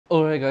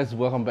Alright guys,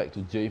 welcome back to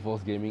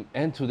𝖩force Gaming,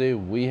 and today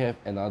we have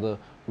another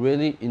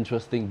really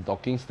interesting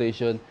docking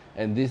station,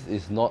 and this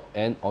is not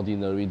an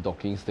ordinary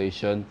docking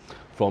station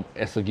from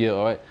ESSAGER.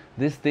 Alright,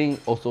 this thing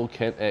also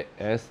can act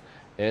as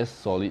a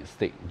solid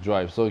state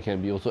drive, so it can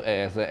be also act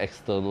as an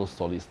external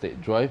solid state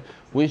drive,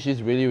 which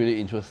is really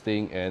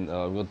interesting. And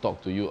I'm going to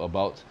talk to you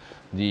about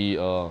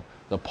the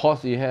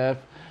ports it have,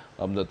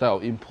 the type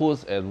of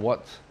inputs and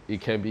what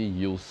it can be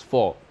used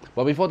for.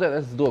 But before that,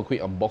 let's do a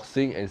quick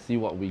unboxing and see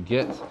what we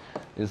get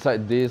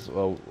inside this,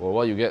 or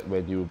what you get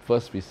when you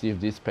first receive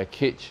this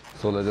package.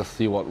 So let's just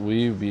see what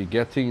we'll be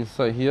getting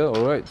inside here.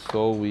 Alright,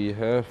 so we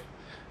have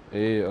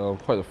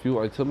quite a few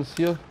items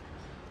here.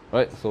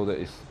 Alright, so that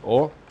is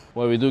all.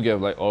 Well, we do get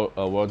like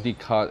a warranty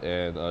card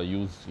and a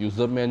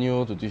user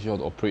manual to teach you how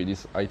to operate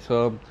this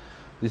item,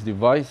 this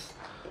device.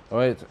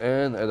 Alright,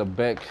 and at the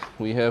back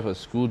we have a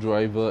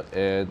screwdriver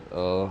and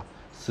a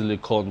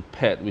silicone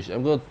pad, which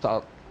I'm going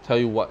to tell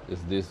you what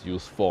is this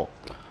used for.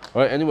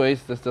 Alright,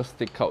 anyways, let's just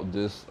take out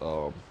this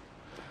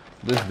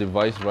this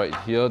device right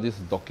here, this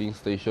docking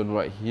station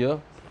right here.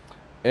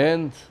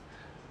 And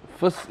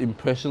first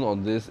impression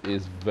on this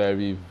is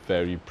very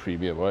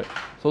premium, right?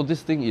 So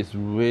this thing is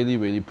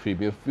really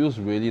premium, feels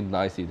really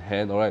nice in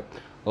hand. Alright,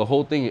 the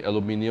whole thing is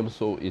aluminium,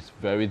 so it's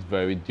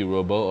very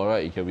durable.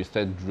 Alright, it can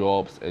withstand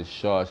drops and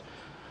shards.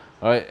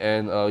 Alright,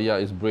 and yeah,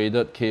 it's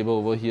braided cable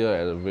over here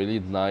and a really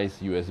nice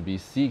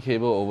USB-C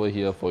cable over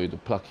here for you to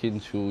plug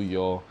into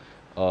your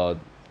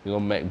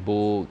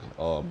MacBook,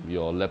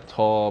 your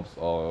laptops,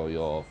 or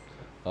your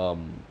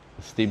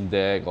Steam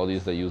Deck, all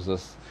these that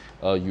uses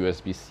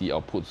USB-C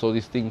output. So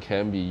this thing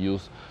can be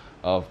used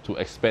to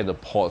expand the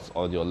ports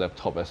on your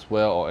laptop as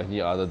well, or any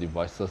other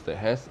devices that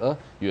has a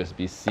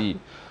USB-C.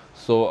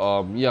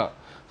 So yeah,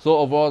 so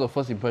overall the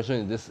first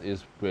impression, this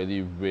is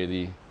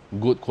really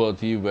good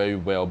quality, very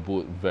well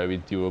built, very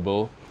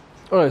durable.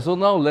 Alright, so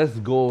now let's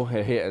go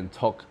ahead and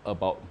talk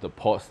about the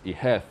ports it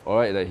has,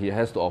 alright, that it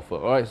has to offer.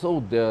 Alright,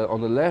 so there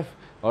on the left,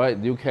 alright,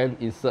 you can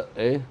insert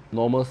a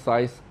normal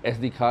size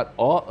SD card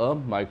or a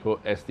micro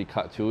SD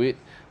card to it.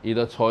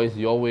 Either choice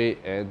your way,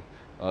 and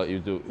you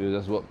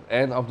just work.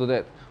 And after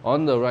that,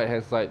 on the right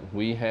hand side,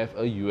 we have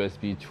a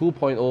USB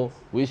 2.0,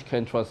 which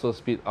can transfer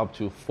speed up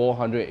to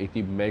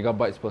 480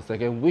 megabytes per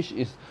second, which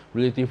is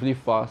relatively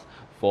fast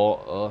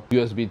for a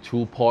USB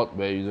 2 port,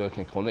 where you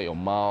can connect your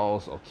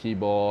mouse or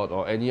keyboard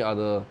or any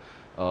other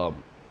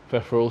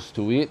peripherals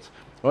to it.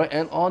 Right,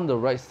 and on the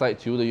right side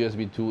to the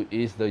USB 2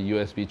 is the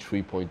USB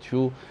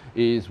 3.2,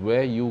 is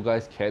where you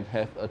guys can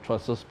have a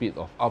transfer speed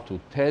of up to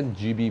 10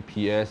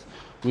 Gbps,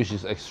 which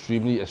is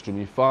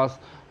extremely fast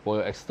for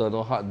your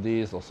external hard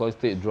disk or solid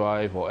state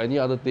drive or any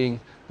other thing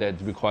that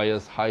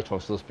requires high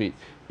transfer speed.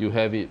 You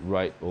have it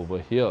right over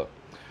here.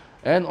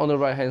 And on the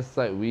right hand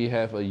side, we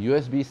have a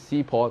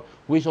USB-C port,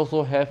 which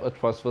also have a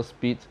transfer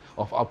speed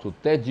of up to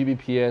 10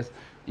 Gbps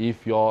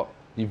if your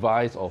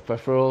device or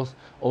peripherals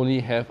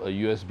only have a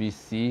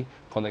USB-C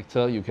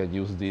connector. You can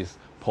use this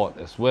port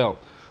as well,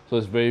 so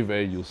it's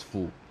very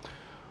useful.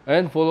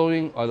 And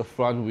following on the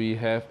front, we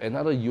have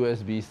another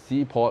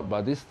USB-C port,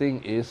 but this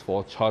thing is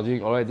for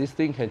charging. Alright, this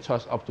thing can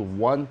charge up to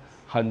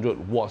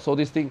 100 watts. So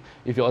this thing,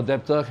 if your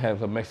adapter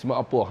has a maximum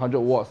output of 100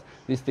 watts,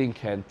 this thing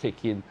can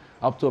take in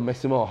up to a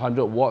maximum of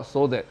 100 watts,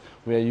 so that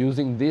when you're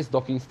using this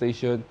docking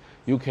station,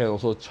 you can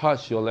also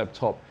charge your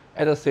laptop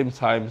at the same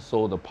time.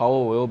 So the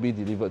power will be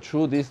delivered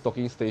through this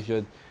docking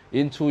station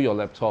into your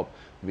laptop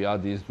via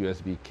this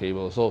USB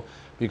cable. So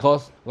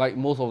because like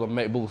most of the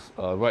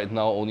MacBooks right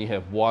now only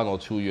have one or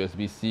two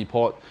USB-C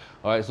port,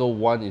 alright, so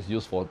one is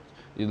used for,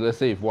 let's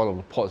say if one of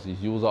the ports is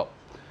used up,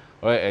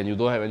 alright, and you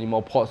don't have any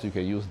more ports, you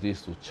can use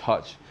this to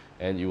charge,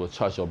 and you will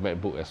charge your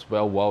MacBook as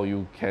well, while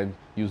you can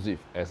use it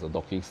as a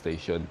docking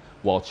station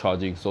while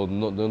charging. So do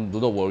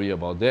not worry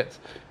about that.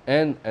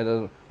 And at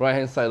the right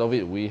hand side of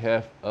it, we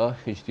have a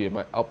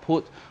HDMI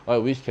output,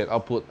 which can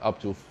output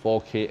up to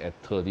 4K at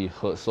 30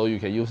 Hz. So you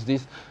can use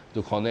this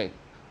to connect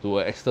to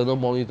an external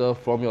monitor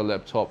from your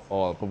laptop,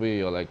 or probably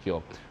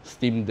your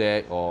Steam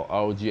Deck or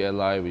ROG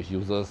Ally, which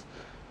uses,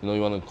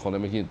 you want to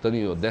connect it, turn it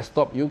to your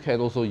desktop. You can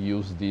also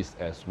use this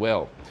as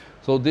well.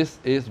 So this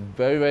is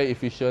very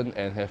efficient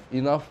and have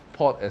enough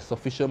port and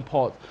sufficient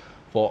port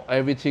for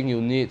everything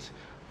you need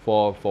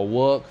for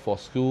work, for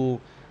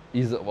school,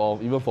 or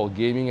even for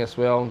gaming as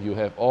well. You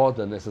have all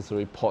the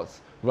necessary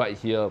ports right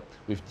here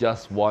with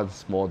just one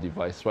small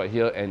device right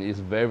here, and it's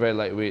very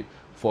lightweight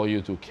for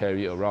you to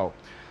carry around.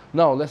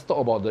 Now let's talk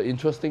about the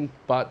interesting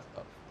part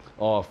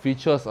or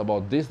features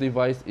about this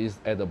device. Is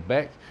at the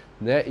back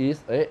there is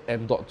a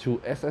M.2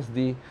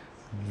 SSD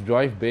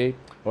drive bay,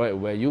 right,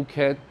 where you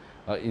can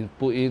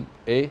input in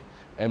a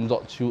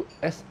M.2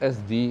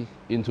 SSD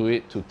into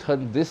it to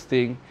turn this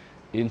thing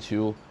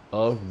into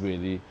a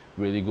really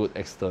good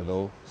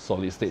external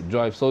solid state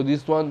drive. So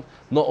this one,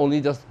 not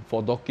only just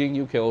for docking,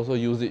 you can also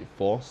use it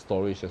for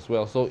storage as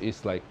well. So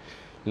it's like,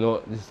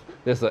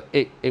 there's a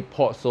 8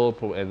 port, so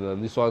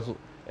and this one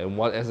and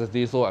one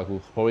SSD, so I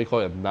could probably call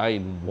it a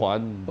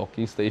 9-in-1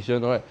 docking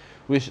station, alright,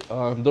 which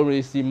don't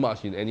really see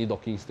much in any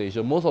docking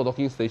station. Most of the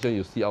docking station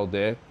you see out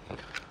there,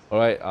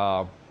 alright,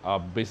 are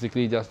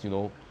basically just, you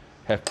know,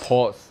 have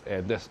ports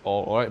and that's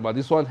all. Alright, but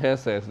this one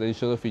has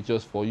additional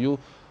features for you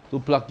to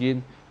plug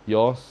in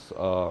your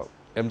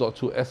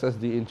M.2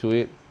 SSD into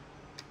it.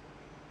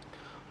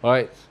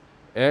 Alright,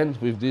 and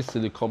with this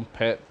silicone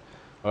pad,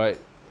 alright,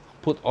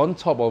 put on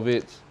top of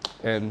it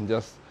and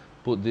just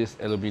put this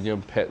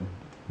aluminium pad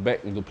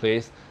back into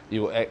place. It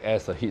will act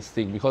as a heat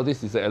sink because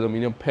this is an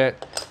aluminium pad,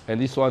 and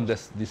this one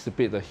just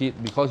dissipates the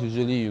heat, because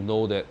usually you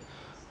know that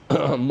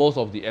most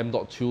of the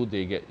M.2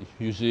 they get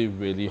usually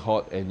really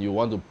hot, and you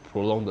want to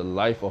prolong the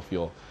life of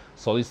your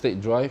solid state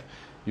drive.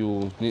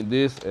 You need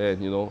this,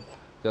 and you know,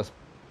 just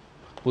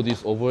put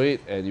this over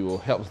it and it will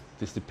help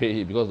dissipate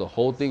heat, because the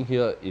whole thing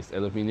here is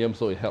aluminium,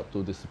 so it helps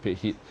to dissipate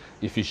heat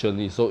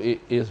efficiently. So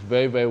it is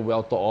very, very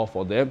well thought of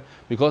for them,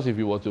 because if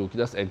you were to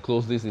just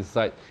enclose this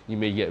inside, it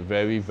may get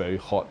very, very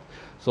hot.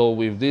 So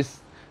with this,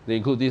 they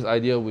include this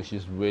idea, which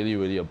is really,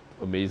 really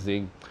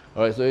amazing.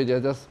 Alright, so you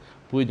just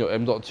put in your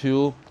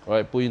M.2,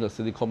 alright, put in a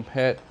silicone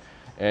pad,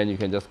 and you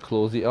can just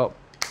close it up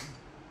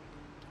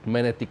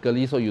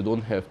magnetically, so you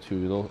don't have to,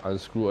 you know,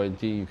 unscrew or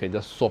anything. You can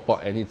just swap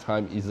out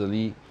anytime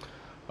easily.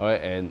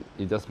 Alright, and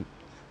it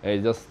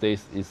just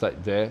stays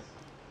inside there,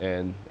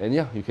 and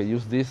yeah, you can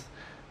use this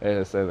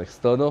as an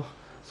external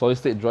solid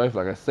state drive,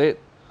 like I said,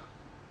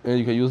 and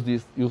you can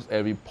use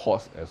every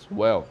port as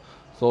well.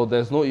 So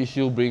there's no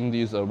issue bringing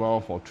this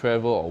around for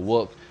travel or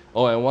work.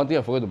 Oh, and one thing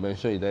I forgot to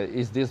mention is that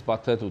is this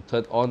button to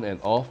turn on and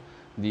off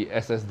the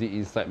SSD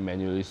inside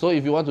manually. So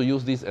if you want to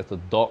use this as a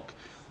dock,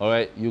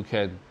 alright, you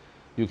can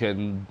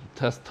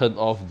just turn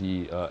off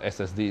the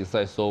SSD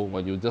inside. So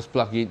when you just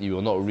plug in, you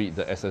will not read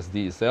the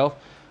SSD itself.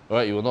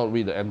 Alright, you will not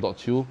read the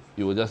M.2,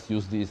 you will just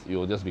use this, it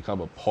will just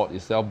become a port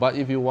itself. But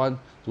if you want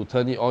to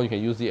turn it on, you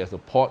can use it as a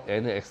port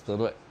and an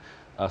external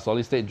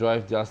solid state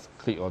drive. Just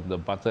click on the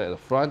button at the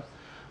front,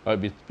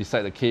 right,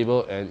 beside the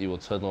cable, and it will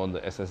turn on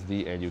the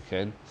SSD, and you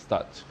can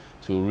start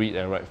to read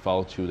and write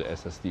file to the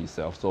SSD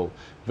itself. So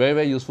very,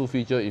 very useful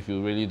feature if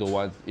you really don't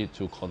want it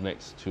to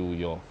connect to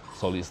your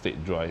solid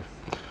state drive.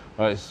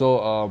 Alright,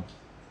 so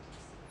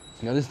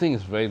yeah, this thing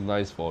is very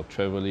nice for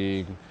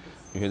traveling.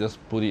 You can just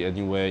put it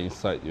anywhere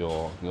inside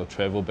your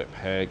travel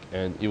backpack,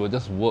 and it will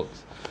just work.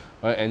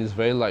 Right? And it's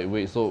very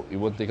lightweight, so it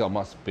won't take up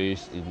much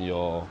space in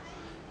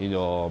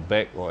your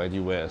bag or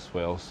anywhere as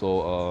well.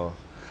 So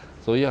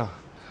so yeah.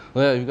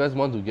 Well, if you guys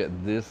want to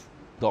get this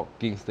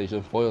docking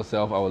station for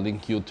yourself, I will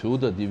link you to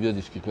the video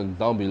description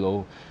down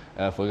below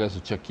for you guys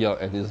to check it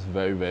out, and it's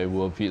very, very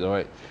worth it.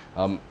 Alright,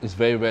 it's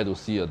very rare to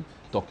see a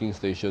docking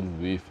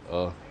station with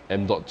a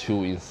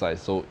M.2 inside,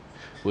 so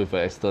with an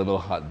external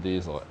hard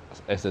disk or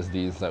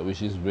SSD inside,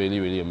 which is really,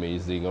 really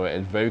amazing. Alright,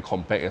 and very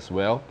compact as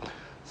well.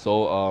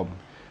 So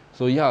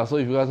so yeah, so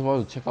if you guys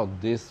want to check out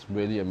this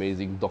really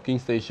amazing docking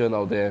station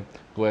out there,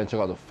 go ahead and check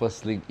out the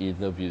first link in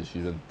the video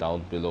description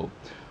down below.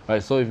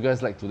 Alright, so if you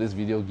guys like today's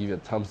video, give it a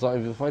thumbs up.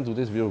 If you find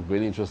today's video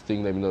really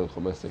interesting, let me know in the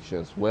comment section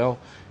as well.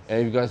 And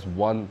if you guys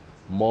want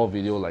more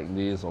video like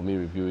this, or me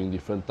reviewing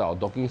different type of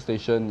docking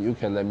station, you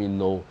can let me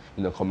know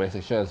in the comment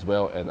section as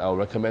well, and I'll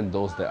recommend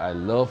those that I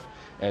love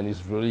and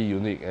it's really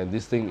unique. And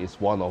this thing is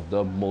one of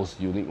the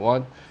most unique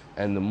one,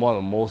 and one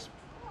of the most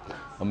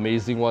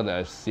amazing one that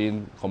I've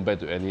seen compared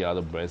to any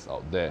other brands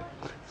out there.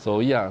 So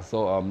yeah,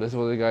 so that's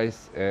what it,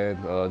 guys,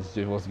 and this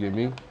is 𝖩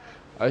Gaming.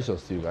 I shall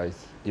see you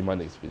guys in my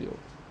next video.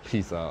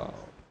 Peace out.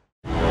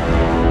 I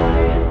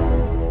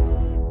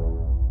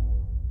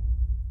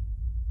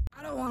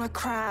don't wanna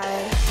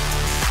cry.